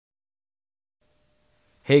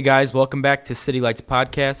Hey guys, welcome back to City Lights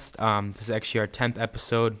Podcast. This is actually our 10th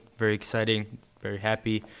episode. Very exciting, very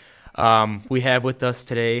happy. We have with us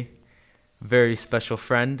today a very special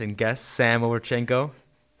friend and guest, Sam Overchenko.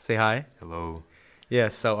 Say hi. Hello. Yeah,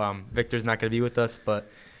 so Victor's not going to be with us, but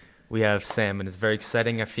we have Sam, and it's very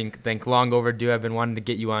exciting. I think long overdue. I've been wanting to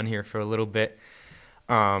get you on here for a little bit.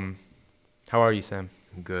 How are you, Sam?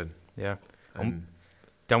 I'm good. Yeah. I'm,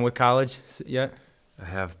 Done with college yet? I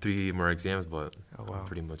have 3 more exams, but Oh, wow. I'm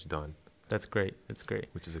pretty much done, That's great. That's great.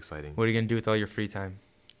 which is exciting. What are you going to do with all your free time?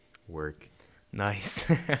 Work. Nice.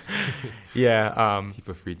 Yeah. Keep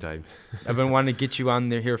a free time. I've been wanting to get you on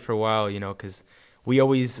there here for a while, because we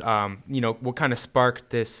always, what kind of sparked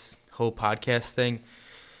this whole podcast thing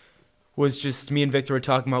was just me and Victor were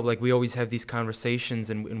talking about, like, we always have these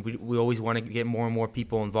conversations and we always want to get more and more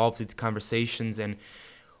people involved with the conversations. And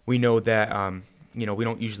we know that, we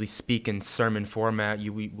don't usually speak in sermon format.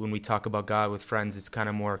 When we talk about God with friends, it's kind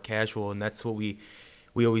of more casual, and that's what we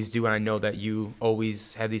always do. And I know that you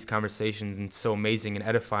always have these conversations, and it's so amazing and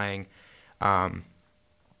edifying.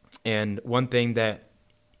 And one thing that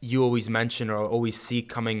you always mention or always see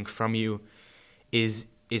coming from you is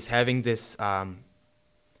having this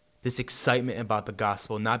this excitement about the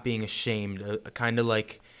gospel, not being ashamed, kind of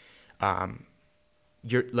like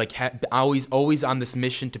you're like always on this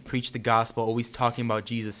mission to preach the gospel, always talking about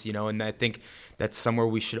Jesus, and I think that's somewhere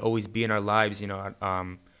we should always be in our lives. I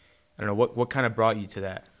don't know what kind of brought you to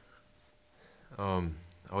that. I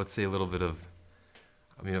would say a little bit of,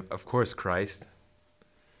 of course, Christ.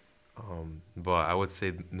 But I would say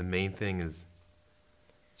the main thing is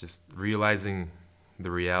just realizing the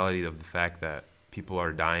reality of the fact that people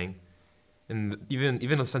are dying, and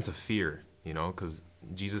even a sense of fear, because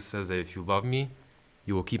Jesus says that if you love me,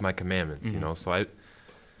 you will keep my commandments, Mm-hmm.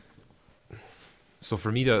 So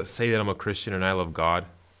for me to say that I'm a Christian and I love God,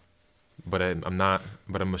 but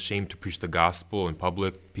I'm ashamed to preach the gospel in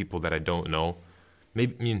public, people that I don't know,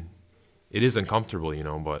 it is uncomfortable,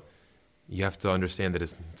 but you have to understand that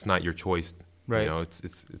it's not your choice. Right.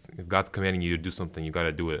 It's if God's commanding you to do something, you got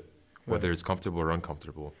to do it, whether Right. it's comfortable or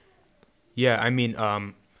uncomfortable. Yeah,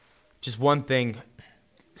 just one thing,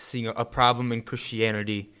 seeing a problem in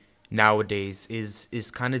Christianity nowadays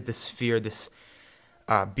is kind of this fear, this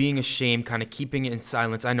being ashamed, kind of keeping it in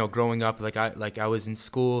silence. I know growing up, like I was in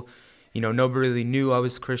school, nobody really knew I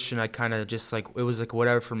was Christian. I kind of just it was like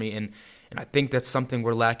whatever for me, and I think that's something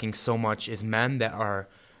we're lacking so much is men that are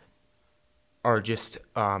just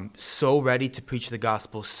so ready to preach the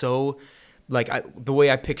gospel. So the way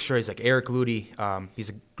I picture is like Eric Ludy. He's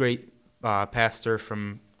a great pastor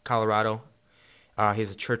from Colorado. He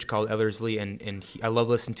has a church called Ellerslie, and I love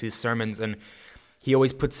listening to his sermons. And he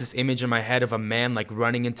always puts this image in my head of a man like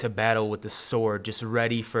running into battle with the sword, just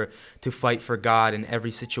ready to fight for God in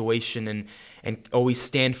every situation, and always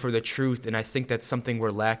stand for the truth. And I think that's something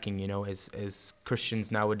we're lacking, as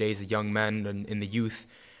Christians nowadays, young men and in the youth.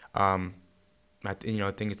 I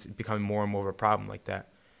think it's becoming more and more of a problem like that.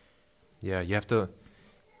 Yeah, you have to.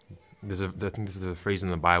 I think this is a phrase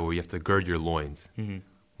in the Bible where you have to gird your loins. Mm-hmm.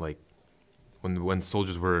 Like when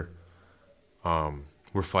soldiers were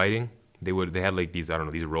fighting, they had like these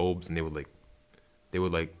these robes, and they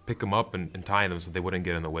would pick them up and tie them so they wouldn't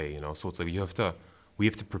get in the way. So it's like we have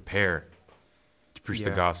to prepare to preach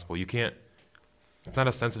the gospel. You can't. It's not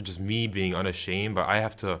a sense of just me being unashamed, but I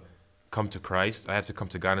have to come to Christ. I have to come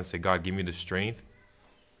to God and say, God, give me the strength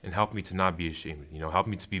and help me to not be ashamed. Help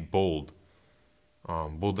me to be bold,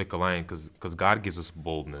 bold like a lion, because God gives us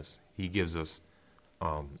boldness. He gives us.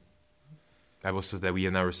 Bible says that we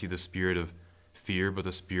have not received the spirit of fear, but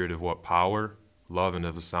the spirit of what? Power, love, and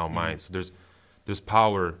of a sound mind. So there's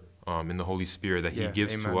power in the Holy Spirit that He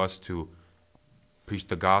gives amen. to us to preach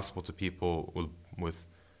the gospel to people with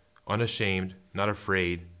unashamed, not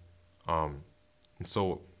afraid. And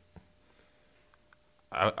so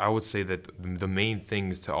I would say that the main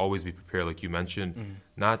thing is to always be prepared, like you mentioned,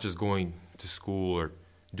 not just going to school or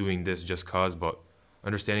doing this just cause, but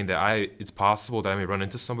understanding that it's possible that I may run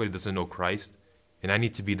into somebody that doesn't know Christ, and I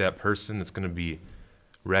need to be that person that's going to be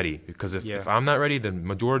ready. Because if I'm not ready, then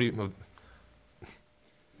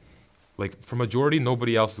for majority,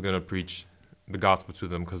 nobody else is going to preach the gospel to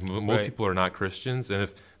them, because most people are not Christians, and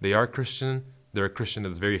if they are Christian, they're a Christian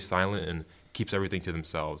that's very silent and keeps everything to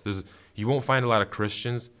themselves. You won't find a lot of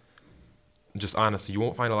Christians, just honestly, you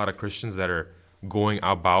won't find a lot of Christians that are going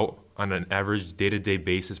about on an average day-to-day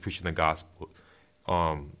basis preaching the gospel.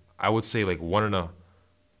 I would say like 1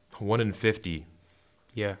 in 50.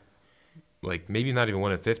 Yeah. Like maybe not even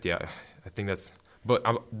 1 in 50. I think that's. But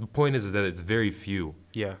the point is that it's very few.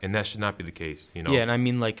 Yeah. And that should not be the case. Yeah, and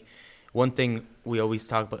one thing we always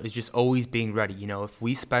talk about is just always being ready. If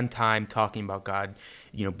we spend time talking about God,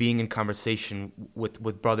 being in conversation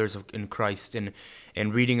with brothers in Christ and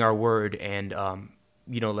reading our word and,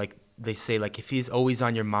 like they say, like if he's always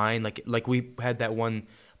on your mind, like we had that one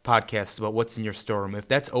podcast about what's in your storeroom. If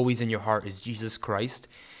that's always in your heart is Jesus Christ,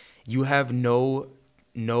 you have no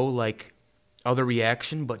like other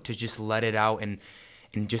reaction but to just let it out and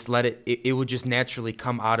just let it will just naturally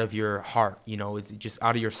come out of your heart. It's just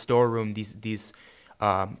out of your storeroom, these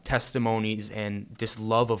testimonies and this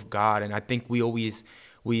love of God. And I think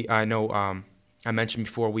I know I mentioned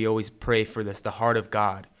before, we always pray for this, the heart of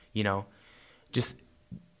God, just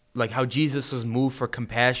like how Jesus was moved for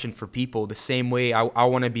compassion for people, the same way I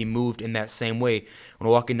want to be moved in that same way when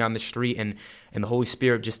walking down the street and the Holy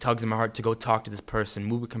Spirit just tugs in my heart to go talk to this person,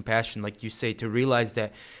 move with compassion, like you say, to realize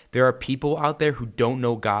that there are people out there who don't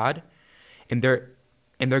know God and they're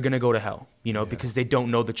going to go to hell, because they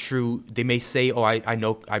don't know the true. They may say, oh, I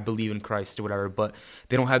know, I believe in Christ or whatever, but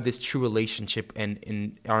they don't have this true relationship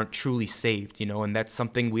and aren't truly saved, and that's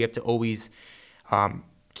something we have to always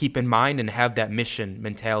keep in mind and have that mission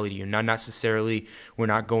mentality. And not necessarily we're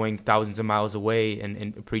not going thousands of miles away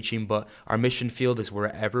and preaching, but our mission field is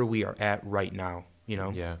wherever we are at right now,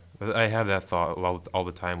 Yeah, I have that thought all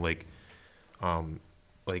the time. Like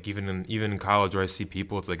even in college where I see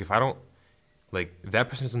people, it's like if I don't, like if that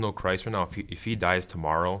person doesn't know Christ right now, if he dies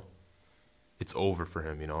tomorrow, it's over for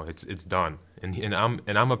him. It's done. And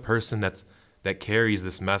I'm a person that carries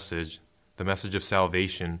this message, the message of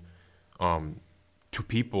salvation, to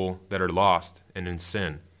people that are lost and in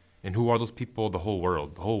sin. And who are those people? The whole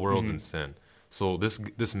world. The whole world's in sin. So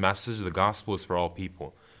this message, the gospel, is for all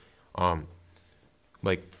people.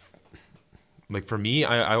 Like for me,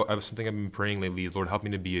 I something I've been praying lately is, Lord, help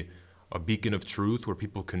me to be a beacon of truth where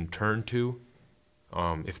people can turn to,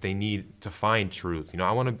 if they need to find truth.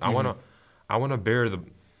 I want to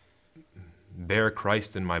bear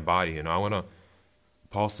Christ in my body.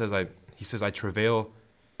 Paul says he says I travail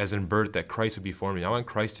as in birth that Christ would be formed in me. I want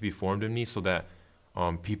Christ to be formed in me so that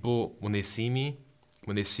people, when they see me,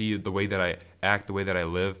 when they see the way that I act, the way that I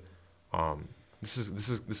live, this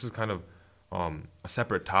is kind of a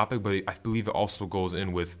separate topic, but I believe it also goes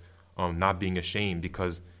in with not being ashamed,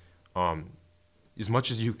 because as much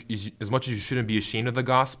as you shouldn't be ashamed of the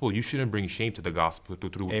gospel, you shouldn't bring shame to the gospel through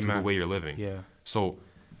the way you're living. Yeah. So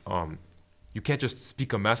you can't just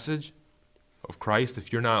speak a message of Christ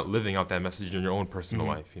if you're not living out that message in your own personal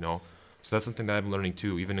life, So that's something that I've been learning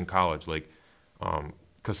too, even in college. Like,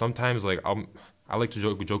 because sometimes like I like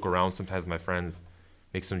to joke around. Sometimes my friends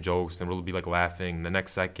make some jokes and we'll be like laughing. The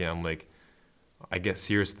next second I'm like, I get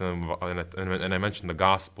serious to them and I mention the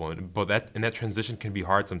gospel. But that transition can be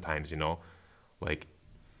hard sometimes, Like,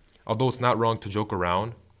 although it's not wrong to joke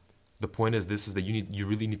around, the point is that you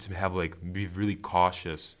really need to have be really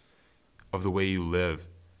cautious of the way you live,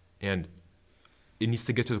 and it needs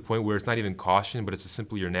to get to the point where it's not even caution, but it's just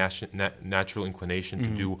simply your natural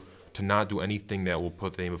inclination to not do anything that will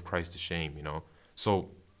put the name of Christ to shame, So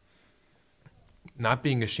not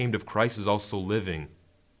being ashamed of Christ is also living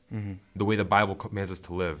the way the Bible commands us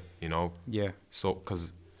to live, Yeah. So,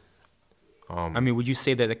 because would you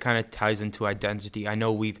say that it kind of ties into identity? I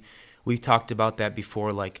know we've talked about that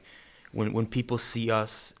before. Like when people see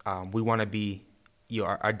us, we want to be.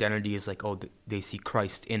 Our identity is like, oh, they see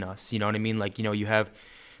Christ in us. You know what I mean? Like, you have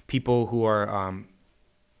people who are,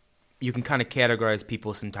 you can kind of categorize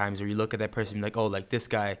people sometimes, or you look at that person and be like, oh, like this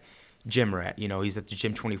guy, gym rat, he's at the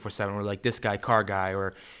gym 24/7, or like this guy, car guy,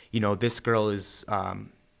 or, this girl is,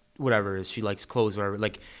 whatever, she likes clothes, whatever.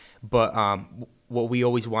 Like, but what we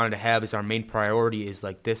always wanted to have is our main priority is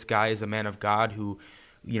like, this guy is a man of God who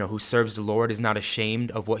serves the Lord, is not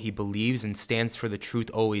ashamed of what he believes and stands for the truth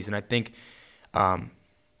always. And I think, I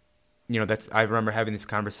remember having this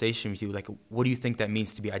conversation with you. Like, what do you think that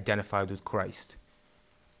means to be identified with Christ?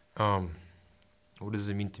 What does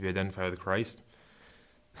it mean to be identified with Christ?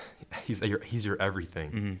 He's your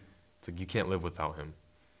everything. It's like you can't live without him.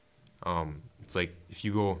 It's like if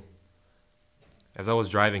you go. As I was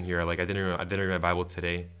driving here, like I didn't read my Bible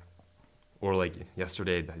today, or like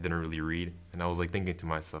yesterday I didn't really read, and I was like thinking to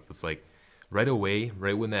myself, it's like right away,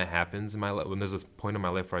 right when that happens in my life, when there's this point in my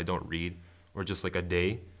life where I don't read, or just like a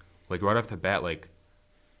day, like right off the bat, like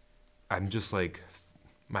I'm just like,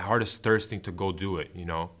 my heart is thirsting to go do it,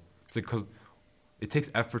 It's like, because it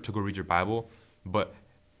takes effort to go read your Bible, but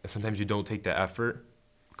sometimes you don't take that effort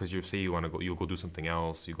because you say you'll go do something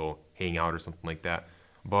else, you go hang out or something like that.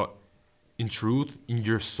 But in truth,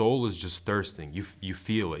 your soul is just thirsting. You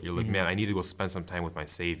feel it. You're like, man, I need to go spend some time with my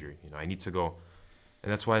Savior. I need to go,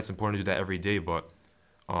 and that's why it's important to do that every day. But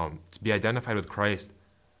to be identified with Christ,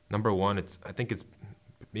 number one, I think it's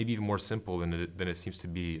maybe even more simple than it seems to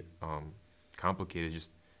be complicated.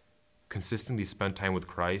 Just consistently spend time with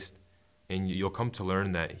Christ, and you'll come to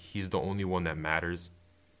learn that He's the only one that matters.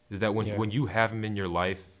 Is that when you have Him in your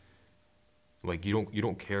life, like you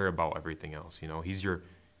don't care about everything else. You know, He's your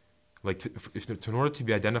like in order to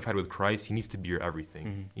be identified with Christ, He needs to be your everything.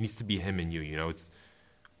 Mm-hmm. He needs to be Him in you. You know, it's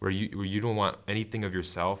where you don't want anything of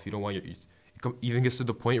yourself. You don't want it even gets to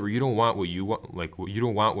the point where you don't want what you want, like you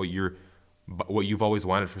don't want what you've always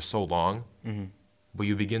wanted for so long, Mm-hmm. but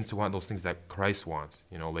you begin to want those things that Christ wants.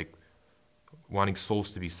 You know, like wanting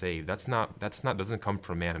souls to be saved. That's not doesn't come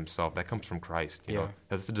from man himself. That comes from Christ. You know,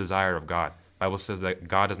 that's the desire of God. Bible says that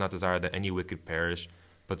God does not desire that any wicked perish,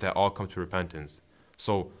 but that all come to repentance.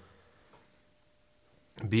 So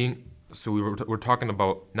we're talking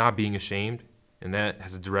about not being ashamed, and that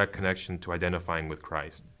has a direct connection to identifying with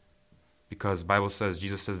Christ, because Bible says,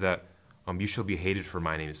 Jesus says that you shall be hated for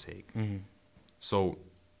my name's sake. Mm-hmm. So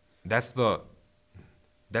that's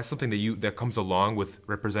something that comes along with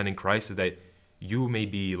representing Christ, is that you may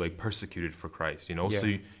be like persecuted for Christ, you know. Yeah.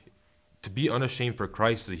 So to be unashamed for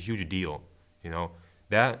Christ is a huge deal, you know.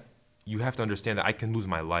 That you have to understand that I can lose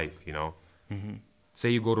my life, you know. Mm-hmm. Say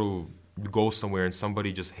you go somewhere and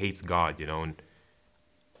somebody just hates God, you know,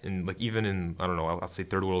 and like even in, I don't know, I'll say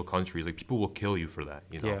third world countries, like people will kill you for that,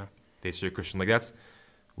 you know. Yeah. They say you're Christian. Like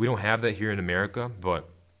we don't have that here in America, but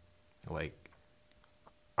like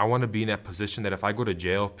I want to be in that position that if I go to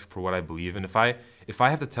jail for what I believe in, if I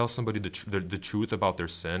have to tell somebody the truth about their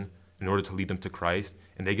sin in order to lead them to Christ,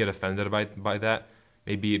 and they get offended by that,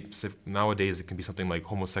 maybe nowadays it can be something like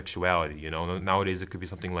homosexuality, you know. Nowadays it could be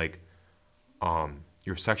something like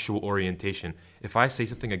your sexual orientation. If I say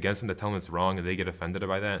something against them to tell them it's wrong and they get offended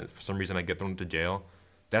by that, and for some reason I get thrown into jail,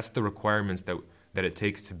 that's the requirements that it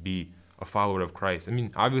takes to be a follower of Christ. I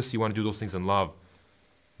mean, obviously you want to do those things in love,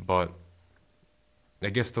 but I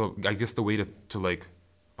guess the way to like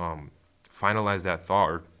finalize that thought,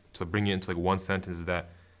 or to bring it into like one sentence, is that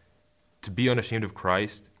to be unashamed of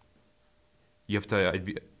Christ, you have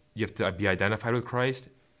to be identified with Christ,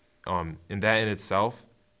 and that in itself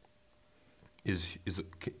is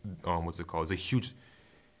what's it called? Is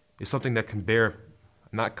something that can bear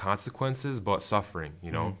not consequences but suffering,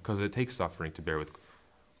 you know, because it takes suffering to bear with.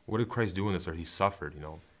 What did Christ do in this earth? He suffered, you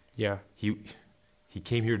know. Yeah. He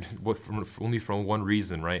came here only for one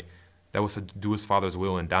reason, right? That was to do His Father's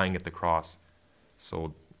will and dying at the cross.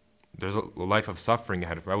 So there's a life of suffering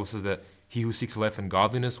ahead of him. The Bible says that he who seeks life in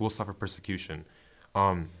godliness will suffer persecution.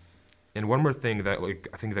 And one more thing that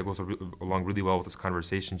I think that goes along really well with this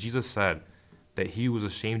conversation. Jesus said that he who was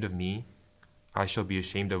ashamed of me, I shall be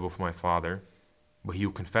ashamed of before my Father. But he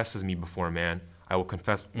who confesses me before man, I will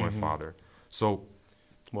confess before my Father. So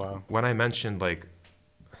wow. When I mentioned like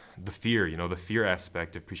the fear, you know, the fear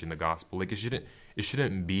aspect of preaching the gospel, like it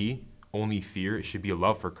shouldn't be only fear. It should be a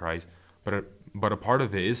love for Christ, but a part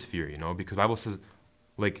of it is fear, you know, because the Bible says,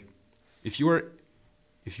 like, if you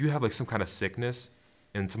have like some kind of sickness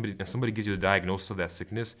and somebody gives you the diagnosis of that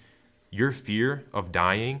sickness, your fear of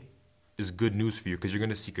dying is good news for you, because you're going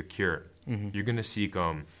to seek a cure. Mm-hmm. You're going to seek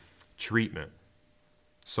treatment.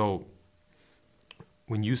 So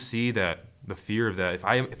when you see that, the fear of that,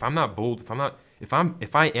 if I'm not bold, if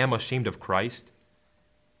I am ashamed of Christ,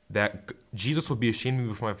 that Jesus will be ashamed of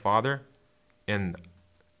me before my Father, and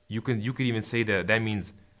you could even say that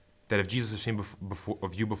means that if Jesus is ashamed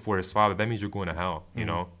of you before His Father, that means you're going to hell, you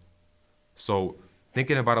know. So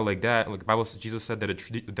thinking about it like that, like the Bible, Jesus said that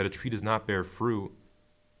a tree does not bear fruit.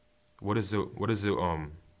 What is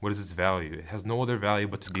its value? It has no other value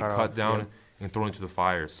but to be cut down and thrown into the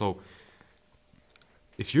fire. So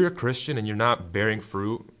if you're a Christian and you're not bearing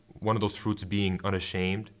fruit, one of those fruits being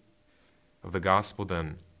unashamed of the gospel,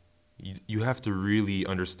 then you have to really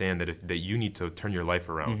understand that you need to turn your life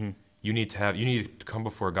around. Mm-hmm. You need to come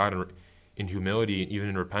before God in humility, even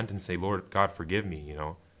in repentance, say, Lord God, forgive me. You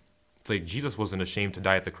know, it's like Jesus wasn't ashamed to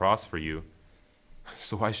die at the cross for you,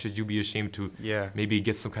 so why should you be ashamed to maybe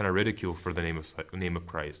get some kind of ridicule for the name of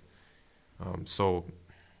Christ?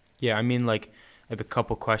 Yeah, I mean, like, I have a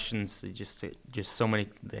couple questions, just so many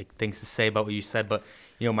like things to say about what you said, but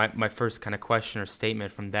you know, my first kind of question or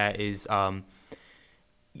statement from that is,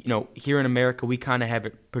 you know, here in America we kind of have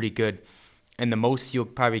it pretty good, and the most you'll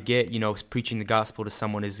probably get, you know, preaching the gospel to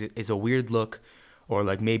someone is a weird look, or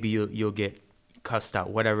like maybe you'll get cussed out,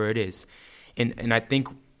 whatever it is, and I think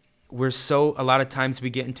a lot of times we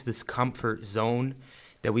get into this comfort zone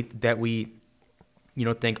that we you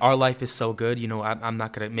know, think our life is so good, you know, I'm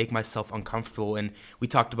not going to make myself uncomfortable. And we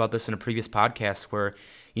talked about this in a previous podcast where,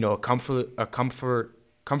 you know, a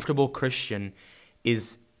comfortable Christian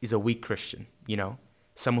is a weak Christian, you know.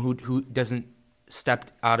 someone who doesn't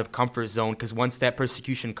step out of comfort zone, because once that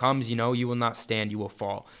persecution comes, you know, you will not stand, you will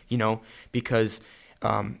fall, you know, because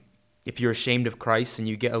if you're ashamed of Christ and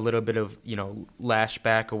you get a little bit of, you know,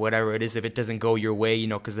 lashback or whatever it is, if it doesn't go your way, you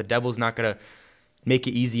know, because the devil's not going to make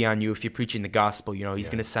it easy on you if you're preaching the gospel, you know, he's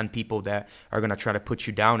going to send people that are going to try to put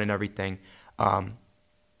you down and everything.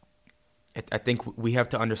 I think we have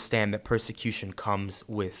to understand that persecution comes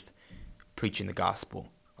with preaching the gospel.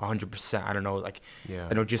 100%. I don't know, like,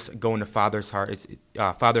 I know just going to Father's Heart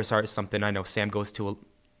is something I know Sam goes to,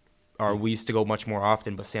 or we used to go much more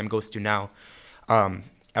often, but Sam goes to now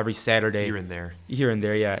every Saturday. Here and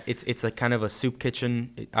there, yeah. It's like kind of a soup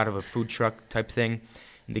kitchen out of a food truck type thing.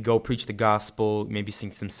 And they go preach the gospel, maybe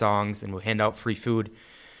sing some songs, and we'll hand out free food.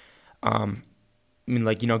 I mean,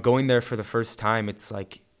 like, you know, going there for the first time, it's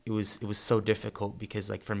like, it was so difficult because,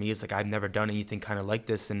 like, for me, it's like I've never done anything kind of like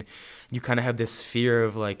this, and you kind of have this fear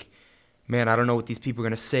of, like, man, I don't know what these people are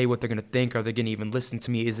going to say, what they're going to think, are they going to even listen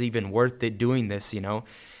to me, is it even worth it doing this, you know?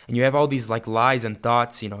 And you have all these, like, lies and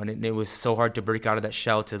thoughts, you know, and it was so hard to break out of that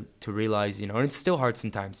shell to realize, you know, and it's still hard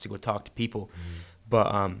sometimes to go talk to people. But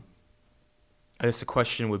I guess the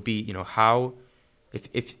question would be, you know, how,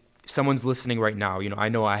 if someone's listening right now, you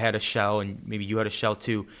know I had a shell, and maybe you had a shell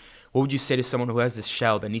too. What would you say to someone who has this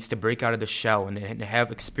shell that needs to break out of the shell and have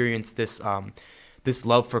experienced this this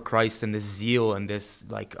love for Christ and this zeal and this,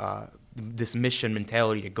 like, this mission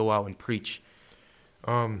mentality to go out and preach?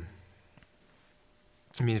 I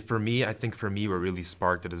mean, I think for me, what really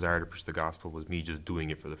sparked the desire to preach the gospel was me just doing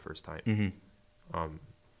it for the first time.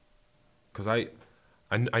 Because I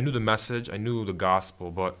knew the message, I knew the gospel,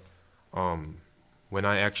 but when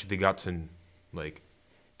I actually got to, like,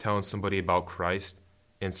 telling somebody about Christ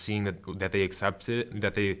and seeing that they accepted it,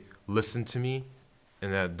 that they listened to me,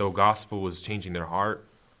 and that the gospel was changing their heart,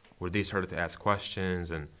 where they started to ask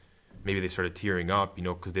questions and maybe they started tearing up, you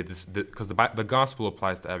know, because the gospel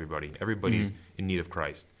applies to everybody. Everybody's in need of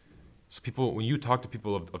Christ. So people, when you talk to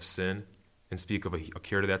people of sin and speak of a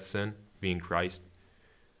cure to that sin, being Christ,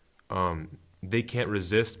 they can't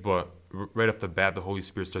resist, but right off the bat, the Holy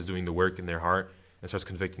Spirit starts doing the work in their heart and starts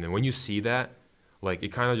convicting them. When you see that, like,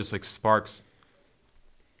 it kind of just, like, sparks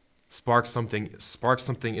something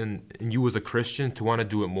in you as a Christian to want to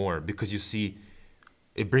do it more, because you see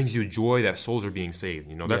it brings you joy that souls are being saved.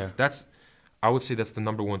 You know, that's I would say that's the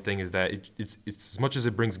number one thing, is that it's as much as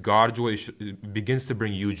it brings God joy, it begins to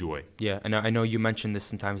bring you joy. Yeah, and I know you mentioned this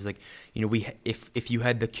sometimes, like, you know, if you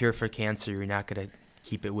had the cure for cancer, you're not gonna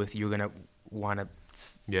keep it with, you're gonna want to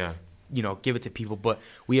you know, give it to people, but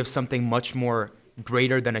we have something much more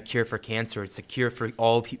greater than a cure for cancer. It's a cure for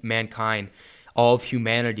all of mankind, all of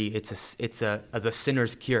humanity. It's the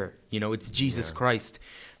sinner's cure. You know, it's Jesus Christ.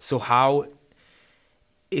 So how,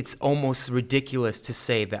 it's almost ridiculous to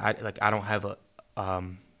say that I don't have a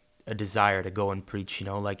desire to go and preach. You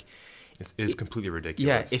know, like, it is completely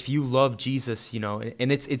ridiculous. Yeah, if you love Jesus, you know,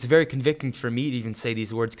 and it's very convicting for me to even say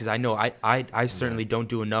these words, because I know I certainly don't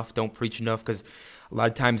do enough, don't preach enough, because a lot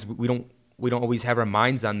of times we don't always have our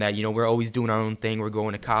minds on that. You know, we're always doing our own thing. We're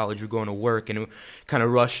going to college, we're going to work, and we kind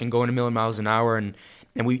of rush and going a million miles an hour, and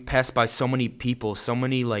we pass by so many people, so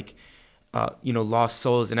many, like, you know, lost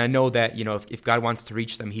souls. And I know that, you know, if God wants to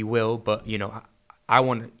reach them, he will, but, you know, I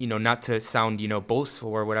want, you know, not to sound, you know,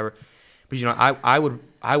 boastful or whatever, but, you know,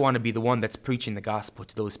 I want to be the one that's preaching the gospel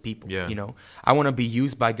to those people. You know, I want to be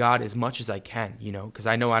used by God as much as I can, you know, because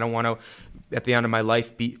I know I don't want to, at the end of my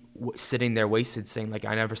life, be sitting there wasted saying, like,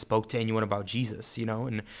 I never spoke to anyone about Jesus, you know.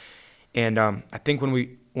 And I think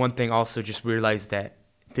one thing also, just realize that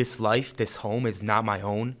this life, this home, is not my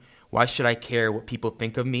own. Why should I care what people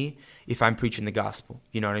think of me if I'm preaching the gospel?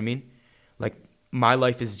 You know what I mean? Like, my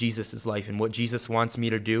life is Jesus's life, and what Jesus wants me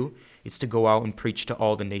to do is to go out and preach to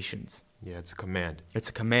all the nations. Yeah, it's a command. It's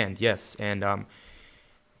a command, yes. And I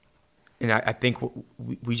think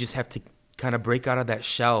we just have to kind of break out of that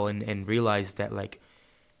shell and realize that, like,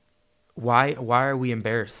 why are we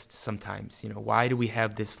embarrassed sometimes? You know, why do we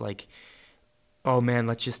have this, like, oh man,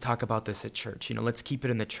 let's just talk about this at church. You know, let's keep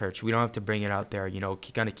it in the church. We don't have to bring it out there, you know,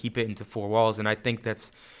 kind of keep it into four walls. And I think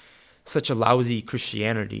that's such a lousy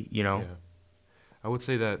Christianity, you know. Yeah. I would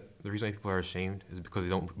say that the reason why people are ashamed is because they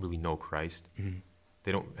don't really know Christ.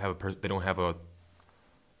 They don't have a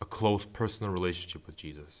close personal relationship with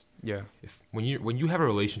Jesus. Yeah. When you have a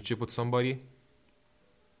relationship with somebody,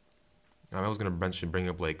 I was gonna bring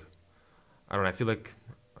up, like, I don't know. I feel like,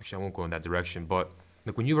 actually I won't go in that direction, but,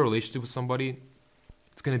 like, when you have a relationship with somebody,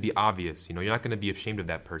 it's gonna be obvious. You know, you're not gonna be ashamed of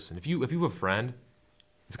that person. If you have a friend,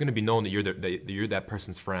 it's gonna be known that you're that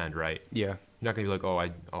person's friend, right? Yeah. You're not gonna be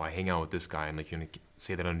like, I hang out with this guy, and, like, you're gonna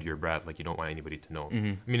say that under your breath, like, you don't want anybody to know.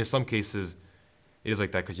 I mean, in some cases, it is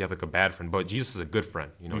like that because you have like a bad friend. But Jesus is a good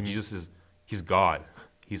friend. You know, he's God.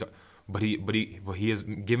 But he has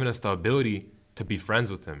given us the ability to be friends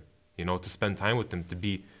with him. You know, to spend time with him,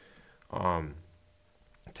 to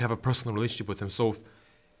have a personal relationship with him. So,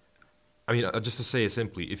 just to say it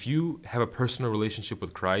simply, if you have a personal relationship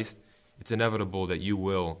with Christ, it's inevitable that you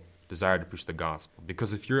will desire to preach the gospel.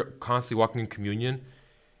 Because if you're constantly walking in communion,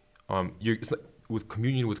 with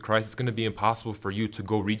communion with Christ, it's going to be impossible for you to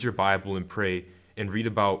go read your Bible and pray and read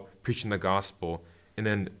about preaching the gospel, and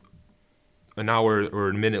then an hour or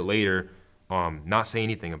a minute later, not say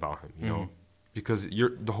anything about him. You know, because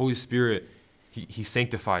the Holy Spirit, he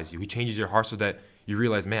sanctifies you. He changes your heart so that you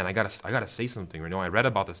realize, man, I gotta say something. You know, I read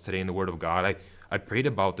about this today in the Word of God. I prayed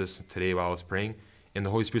about this today while I was praying, and the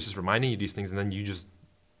Holy Spirit's just reminding you these things, and then you just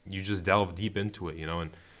delve deep into it. You know,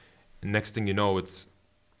 and next thing you know, it's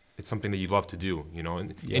something that you love to do. You know,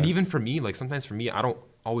 and even for me, like sometimes for me, I don't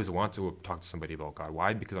always want to talk to somebody about God.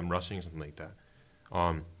 Why? Because I'm rushing or something like that.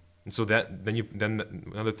 And so then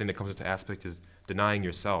another thing that comes into aspect is denying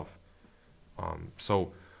yourself.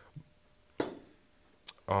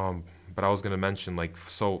 But I was gonna mention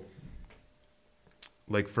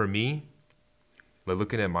for me, like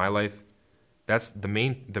looking at my life, that's the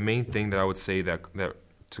main thing that I would say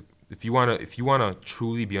if you wanna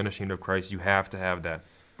truly be unashamed of Christ, you have to have that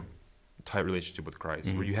tight relationship with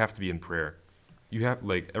Christ, where you have to be in prayer. You have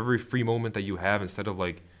every free moment that you have, instead of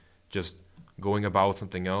just going about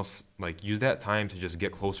something else, use that time to just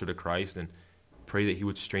get closer to Christ and pray that he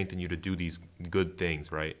would strengthen you to do these good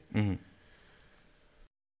things, right? Mm-hmm.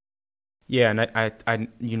 Yeah, and I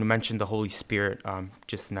mentioned the Holy Spirit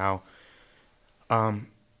just now.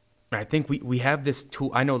 I think we have this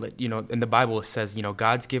tool. I know that in the Bible it says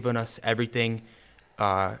God's given us everything.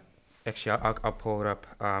 Actually, I'll pull it up.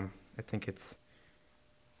 I think it's.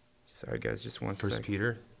 Sorry, guys, just one second. 1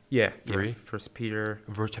 Peter. Yeah, 3. 1 Peter.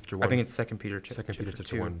 Verse chapter 1. I think it's 2 Peter. 2 Peter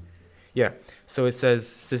chapter 1. Yeah. So it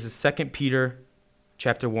says, this is 2 Peter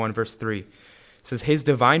chapter 1, verse 3. It says, his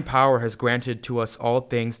divine power has granted to us all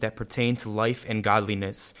things that pertain to life and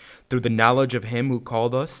godliness, through the knowledge of him who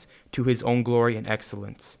called us to his own glory and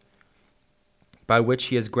excellence, by which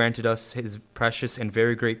he has granted us his precious and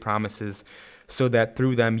very great promises, so that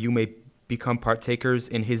through them you may become partakers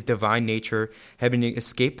in his divine nature, having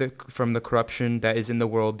escaped from the corruption that is in the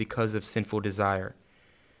world because of sinful desire.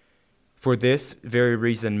 For this very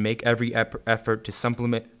reason, make every effort to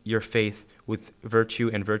supplement your faith with virtue,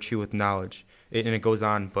 and virtue with knowledge. And it goes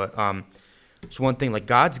on, but just one thing,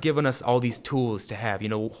 God's given us all these tools to have.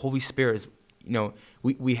 Holy Spirit is,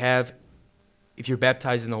 we have. If you're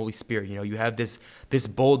baptized in the Holy Spirit, you have this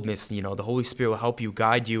boldness. The Holy Spirit will help you,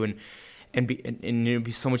 guide you, and it'll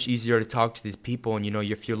be so much easier to talk to these people. And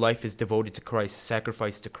if your life is devoted to Christ,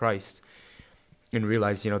 sacrificed to Christ, and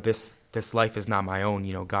realize this life is not my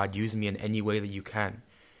own. God, use me in any way that you can.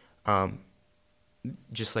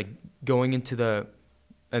 Just going into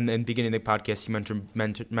and then beginning of the podcast, you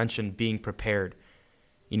mentioned being prepared.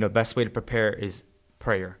 The best way to prepare is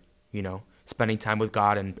prayer. Spending time with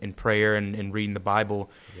God and prayer and reading the Bible.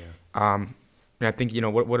 Yeah. And I think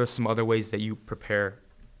what are some other ways that you prepare?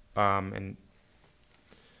 I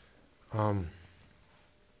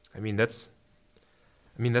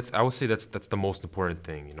would say that's the most important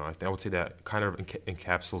thing. I would say that kind of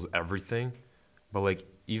encapsulates everything, but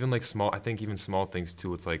even small things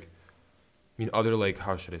too. It's other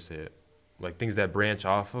how should I say it? Things that branch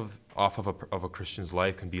off of a Christian's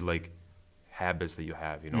life can be habits that you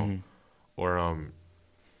have, Mm-hmm. Or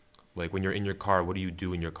when you're in your car, what do you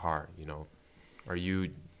do in your car? Are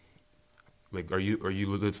you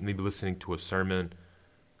maybe listening to a sermon?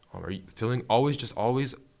 Are you feeling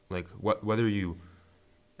always whether you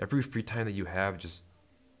every free time that you have, just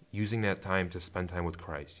using that time to spend time with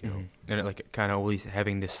Christ, Mm-hmm. And kind of always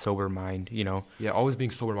having this sober mind, Yeah, always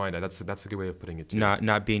being sober minded. That's a good way of putting it too.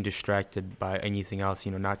 Not being distracted by anything else,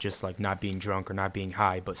 not just not being drunk or not being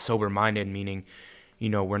high, but sober minded, meaning,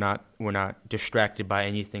 we're not distracted by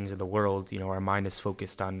anything of the world. Our mind is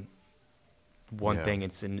focused on one thing.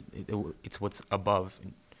 It's what's above.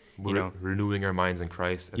 We're renewing our minds in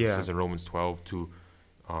Christ, as it says in Romans 12, to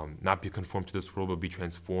not be conformed to this world, but be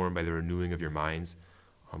transformed by the renewing of your minds.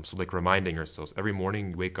 So reminding ourselves every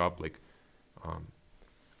morning, wake up.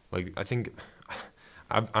 I think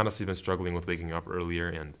I've honestly been struggling with waking up earlier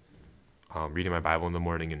and reading my Bible in the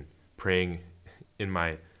morning and praying on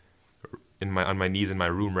my knees in my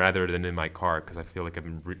room rather than in my car, because I feel like I've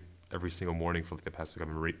been every single morning for the past week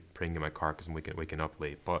I've been praying in my car because I'm waking up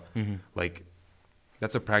late. But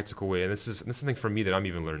that's a practical way, and this is something for me that I'm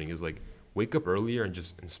even learning is wake up earlier and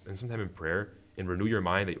just spend some time in prayer and renew your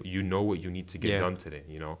mind that what you need to get done today.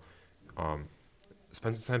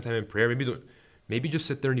 spend some time in prayer. Maybe just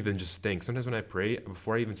sit there and even just think. Sometimes when I pray,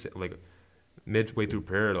 before I even sit, like midway through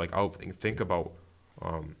prayer, like I'll think about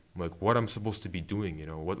like what I'm supposed to be doing,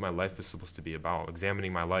 what my life is supposed to be about,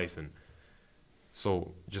 examining my life. And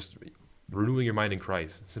so just renewing your mind in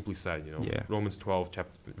Christ, simply said, Yeah. Romans 12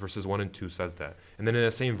 verses 1 and 2 says that. And then in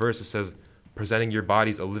the same verse it says, presenting your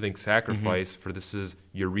bodies a living sacrifice, for this is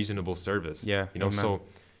your reasonable service. Yeah, amen. So,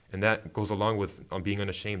 and that goes along with being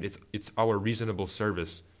unashamed. It's our reasonable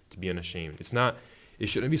service to be unashamed. It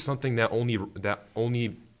shouldn't be something that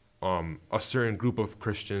only a certain group of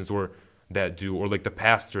Christians or like the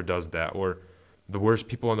pastor does that, or the worst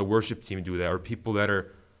people on the worship team do that, or people that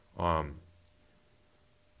are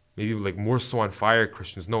maybe like more so on fire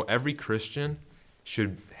Christians. No, every Christian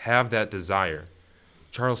should have that desire.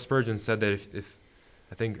 Charles Spurgeon said that if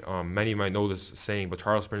I think many might know this saying, but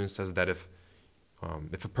Charles Spurgeon says that if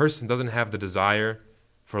a person doesn't have the desire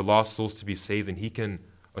for lost souls to be saved, then he can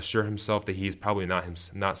assure himself that he is probably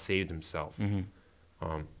not saved himself. And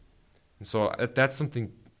so that's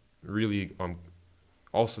something really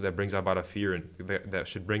also that brings about a fear, and that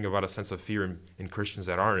should bring about a sense of fear in Christians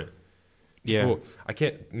that aren't. Yeah.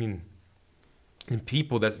 And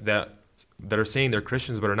people that are saying they're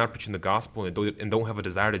Christians but are not preaching the gospel and don't have a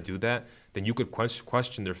desire to do that, then you could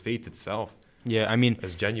question their faith itself. Yeah, I mean,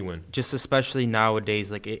 as genuine. Just especially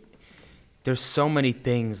nowadays, there's so many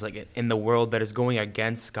things like in the world that is going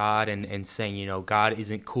against God and saying, God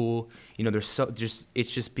isn't cool.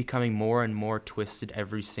 It's just becoming more and more twisted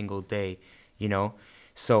every single day,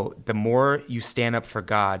 So the more you stand up for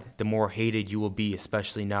God, the more hated you will be,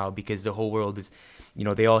 especially now, because the whole world is,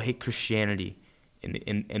 they all hate Christianity,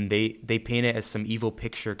 and they paint it as some evil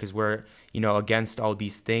picture because we're, against all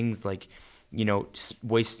these things like, just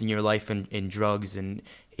wasting your life in drugs and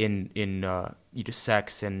in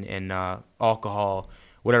sex and alcohol,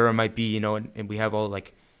 whatever it might be, and we have all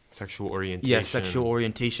like sexual orientation. Yeah, sexual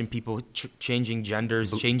orientation, people changing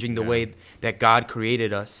genders, changing the way that God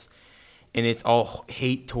created us. And it's all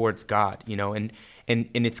hate towards God, and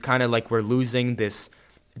it's kind of like we're losing this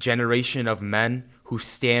generation of men who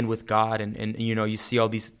stand with God, and you see all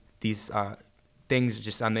these things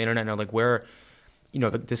just on the internet now, like where,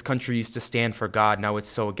 this country used to stand for God, now it's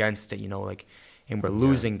so against it, and we're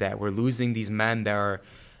losing that. We're losing these men that are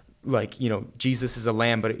like, Jesus is a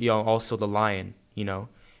lamb, but also the lion,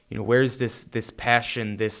 where's this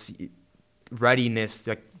passion, this readiness,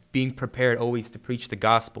 like being prepared always to preach the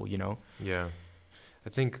gospel, Yeah. I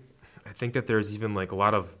think that there's even like a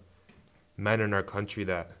lot of men in our country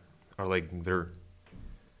that are like there's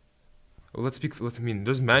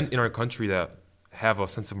men in our country that have a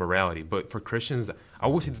sense of morality, but for Christians, I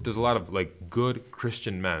always say that there's a lot of like good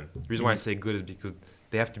Christian men. The reason why I say good is because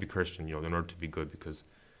they have to be Christian, in order to be good, because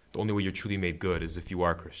the only way you're truly made good is if you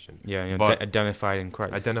are Christian. Yeah, but identified in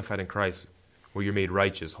Christ. Identified in Christ, where you're made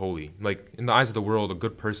righteous, holy. Like in the eyes of the world, a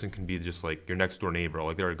good person can be just like your next door neighbor,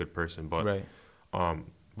 like they're a good person. But right.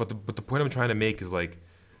 But the point I'm trying to make is like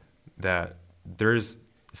that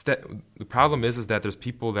the problem is that there's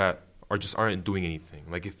people that aren't doing anything.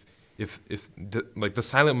 Like if the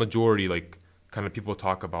silent majority, like kind of people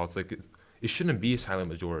talk about, it's like it shouldn't be a silent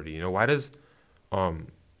majority. Why does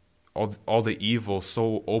all the evil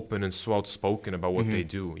so open and so outspoken about what they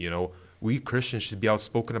do? We Christians should be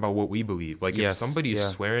outspoken about what we believe. Like if somebody is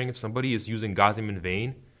swearing, if somebody is using God's name in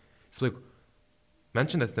vain, it's like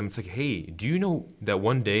mention that to them. It's like, hey, do you know that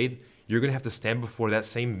one day you're gonna have to stand before that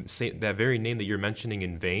same that very name that you're mentioning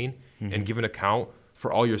in vain and give an account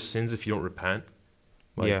for all your sins if you don't repent?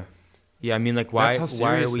 Like, yeah. I mean, like why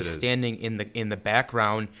are we standing in the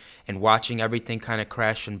background and watching everything kind of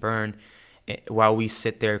crash and burn? While we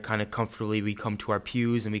sit there kind of comfortably, we come to our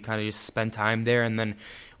pews and we kind of just spend time there. And then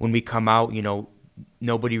when we come out,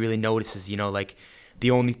 nobody really notices, like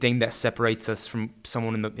the only thing that separates us from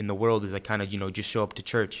someone in the world is like kind of, just show up to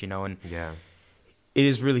church, and it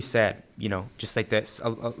is really sad, just like that. A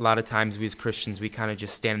lot of times we as Christians, we kind of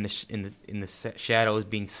just stand in the shadows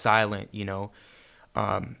being silent,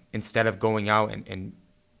 instead of going out and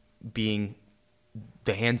being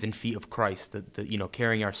the hands and feet of Christ, the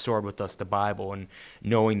carrying our sword with us, the Bible, and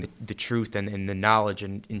knowing the truth and the knowledge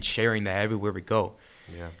and sharing that everywhere we go.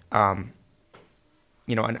 Yeah.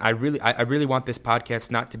 And I really want this podcast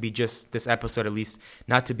not to be just this episode, at least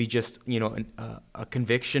not to be just a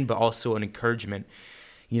conviction, but also an encouragement.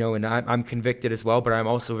 And I'm convicted as well, but I'm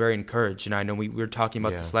also very encouraged. And I know we were talking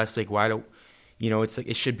about this last week. Why do, it's like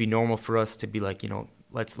it should be normal for us to be like,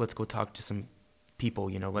 let's go talk to some people.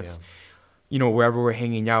 Let's. Wherever we're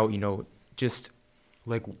hanging out, just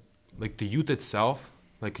like the youth itself.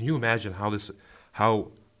 Like, can you imagine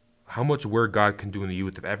how how much work God can do in the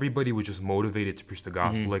youth if everybody was just motivated to preach the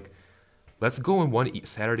gospel. Like, let's go in one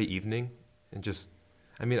Saturday evening and just,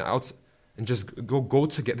 I mean, and just go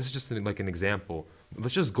together. This is just like an example.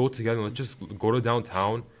 Let's just go together. Let's just go to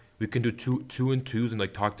downtown. We can do two and twos and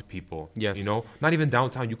like talk to people. Yes. You know, not even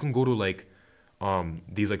downtown. You can go to like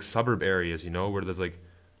these like suburb areas, you know, where there's like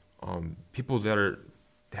people that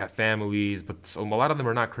have families, but a lot of them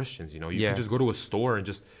are not Christians. You know, you can just go to a store and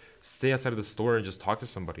just stay outside of the store and just talk to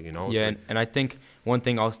somebody. You know. Yeah, like, and I think one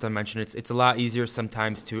thing also to mention, it's a lot easier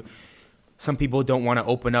sometimes to. Some people don't want to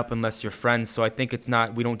open up unless you're friends. So I think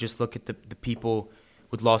we don't just look at the people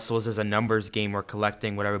with lost souls as a numbers game or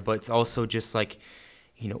collecting whatever, but it's also just like,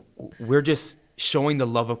 you know, we're just showing the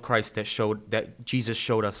love of Christ that Jesus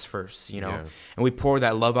showed us first, you know, and we pour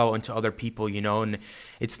that love out into other people, you know, and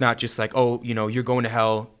it's not just like, oh, you know, you're going to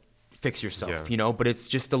hell, fix yourself, you know, but it's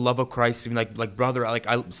just the love of Christ. I mean, like brother,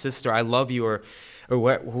 sister, I love you, or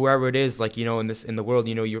whoever it is, like, you know, in the world,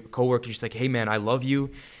 you know, your coworker, just like, hey man, I love you.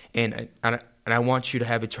 And I want you to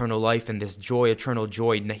have eternal life and this joy, eternal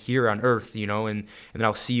joy here on earth, you know, and then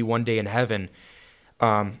I'll see you one day in heaven.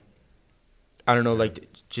 I don't know, like,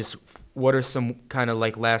 just what are some kind of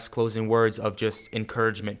like last closing words of just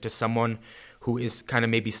encouragement to someone who is kind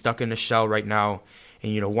of maybe stuck in a shell right now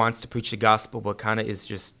and, you know, wants to preach the gospel, but kind of is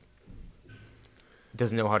just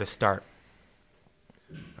doesn't know how to start?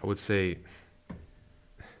 I would say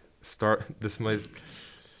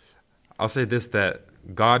I'll say this, that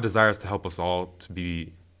God desires to help us all to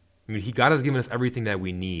be, I mean, God has given us everything that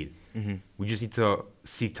we need. Mm-hmm. We just need to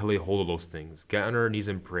seek to lay hold of those things. Get on our knees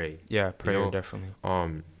and pray. Yeah, prayer, you know? Definitely.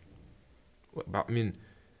 I mean,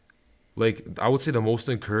 like, I would say the most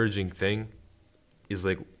encouraging thing is,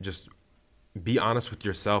 like, just be honest with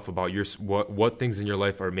yourself about what things in your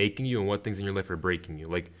life are making you and what things in your life are breaking you.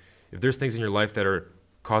 Like, if there's things in your life that are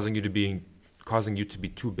causing you to be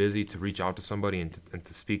too busy to reach out to somebody and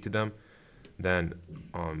to speak to them, then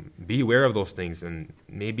be aware of those things and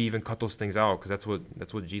maybe even cut those things out, because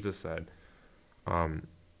that's what Jesus said.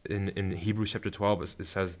 In Hebrews chapter 12, it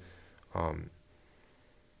says,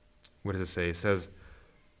 what does it say? It says,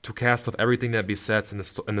 to cast off everything that besets and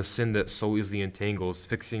the sin that so easily entangles,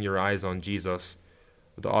 fixing your eyes on Jesus,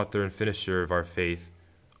 the author and finisher of our faith,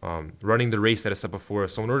 running the race that is set before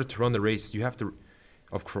us. So in order to run the race, you have to,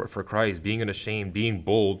 for Christ, being unashamed, being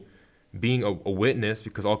bold, being a witness,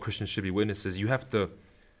 because all Christians should be witnesses, you have to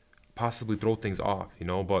possibly throw things off, you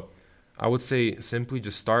know. But I would say simply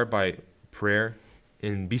just start by prayer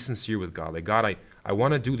and be sincere with God. Like, God, I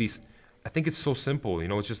want to do these. I think it's so simple, you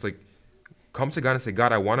know. It's just like, come to God and say,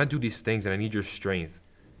 God, I want to do these things and I need your strength.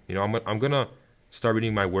 You know, I'm going to start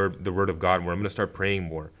reading the word of God more. I'm going to start praying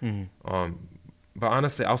more. Mm-hmm. But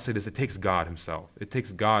honestly, I'll say this, it takes God himself. It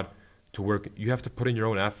takes God to work. You have to put in your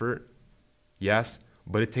own effort, yes,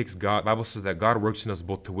 but it takes God. The Bible says that God works in us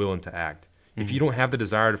both to will and to act. Mm-hmm. If you don't have the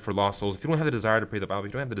desire for lost souls, if you don't have the desire to pray the Bible, if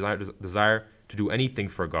you don't have the desire to do anything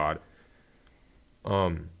for God,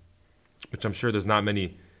 which I'm sure there's not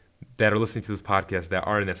many that are listening to this podcast that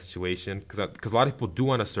are in that situation, because a lot of people do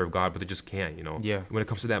want to serve God, but they just can't, you know. Yeah. When it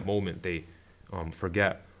comes to that moment, they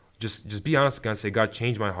forget. Just be honest with God and say, God,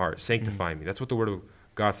 change my heart, sanctify me. That's what the Word of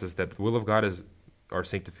God says, that the will of God is our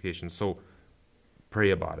sanctification. So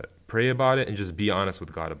pray about it, and just be honest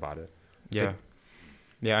with God about it. Yeah.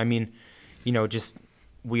 Yeah, I mean, you know, just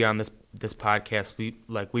we on this podcast,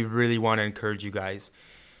 we really want to encourage you guys.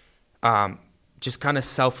 Just kind of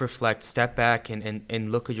self-reflect, step back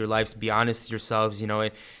and look at your lives, be honest with yourselves, you know,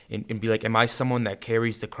 and be like, am I someone that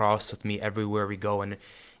carries the cross with me everywhere we go? And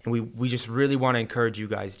we just really want to encourage you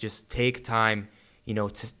guys, just take time, you know,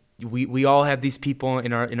 we all have these people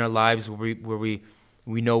in our lives where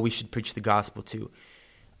we know we should preach the gospel to.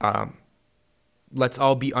 Let's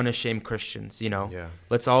all be unashamed Christians, you know. Yeah.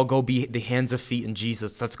 Let's all go be the hands and feet in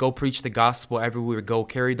Jesus. Let's go preach the gospel everywhere we go.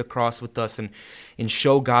 Carry the cross with us and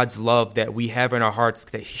show God's love that we have in our hearts,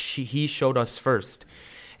 that He showed us first.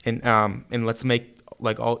 And let's make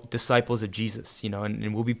like all disciples of Jesus, you know.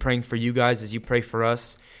 And we'll be praying for you guys as you pray for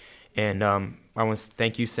us. And I want to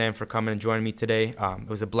thank you, Sam, for coming and joining me today. It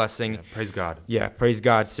was a blessing. Yeah, praise God. Yeah, praise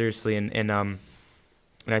God, seriously.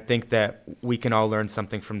 And I think that we can all learn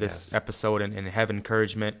something from this episode and have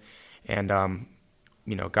encouragement. And,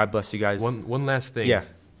 you know, God bless you guys. One last thing. Yeah.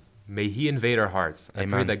 May He invade our hearts. Amen.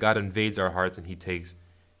 I pray that God invades our hearts and He takes,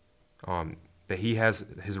 that He has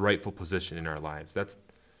His rightful position in our lives. That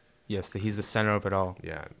He's the center of it all.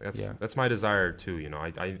 Yeah, that's my desire too. You know,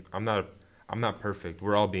 I'm not perfect.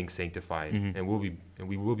 We're all being sanctified, mm-hmm. and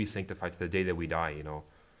we will be sanctified to the day that we die. You know,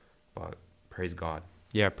 but praise God.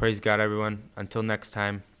 Yeah, praise God, everyone. Until next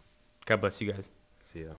time, God bless you guys.